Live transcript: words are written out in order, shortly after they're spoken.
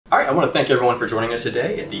All right, I want to thank everyone for joining us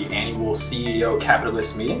today at the annual CEO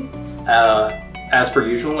Capitalist meeting. As per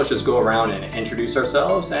usual, let's just go around and introduce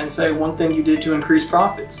ourselves and say one thing you did to increase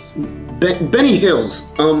profits. Benny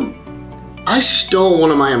Hills, I stole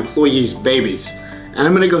one of my employees' babies, and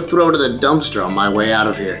I'm gonna go throw it to the dumpster on my way out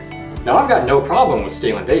of here. Now, I've got no problem with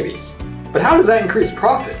stealing babies, but how does that increase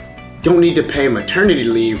profit? Don't need to pay maternity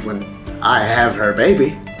leave when I have her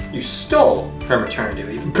baby. You stole her maternity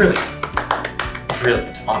leave. Brilliant.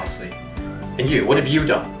 Brilliant, honestly. And you, what have you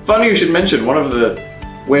done? Funny you should mention, one of the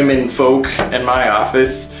women folk in my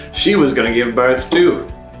office, she was gonna give birth too.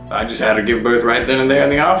 I just had her give birth right then and there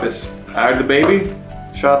in the office. Hired the baby,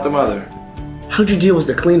 shot the mother. How'd you deal with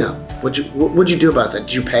the cleanup? What'd you do about that?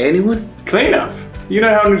 Did you pay anyone? Cleanup? You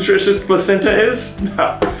know how nutritious placenta is? No,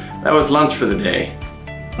 that was lunch for the day.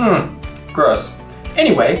 Gross.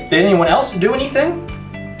 Anyway, did anyone else do anything?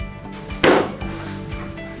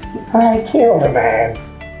 I killed a man.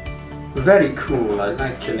 Very cool, I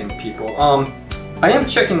like killing people. I am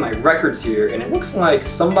checking my records here, and it looks like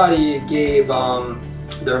somebody gave,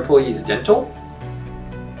 their employees dental.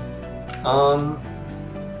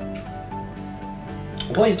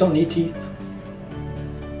 Employees don't need teeth.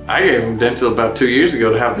 I gave them dental about 2 years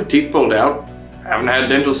ago to have their teeth pulled out. Haven't had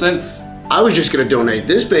dental since. I was just gonna donate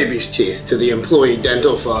this baby's teeth to the employee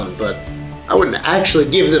dental fund, but I wouldn't actually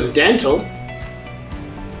give them dental.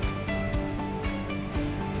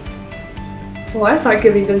 Well, I thought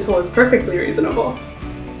giving dental was perfectly reasonable.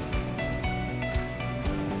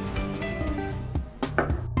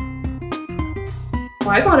 Well,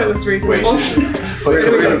 I thought it was reasonable.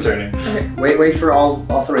 Wait, I'm turning. Wait for all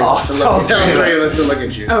three of us to look. All three of us to look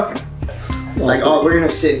at you. Okay. Like, we're gonna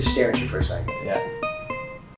sit and stare at you for a second.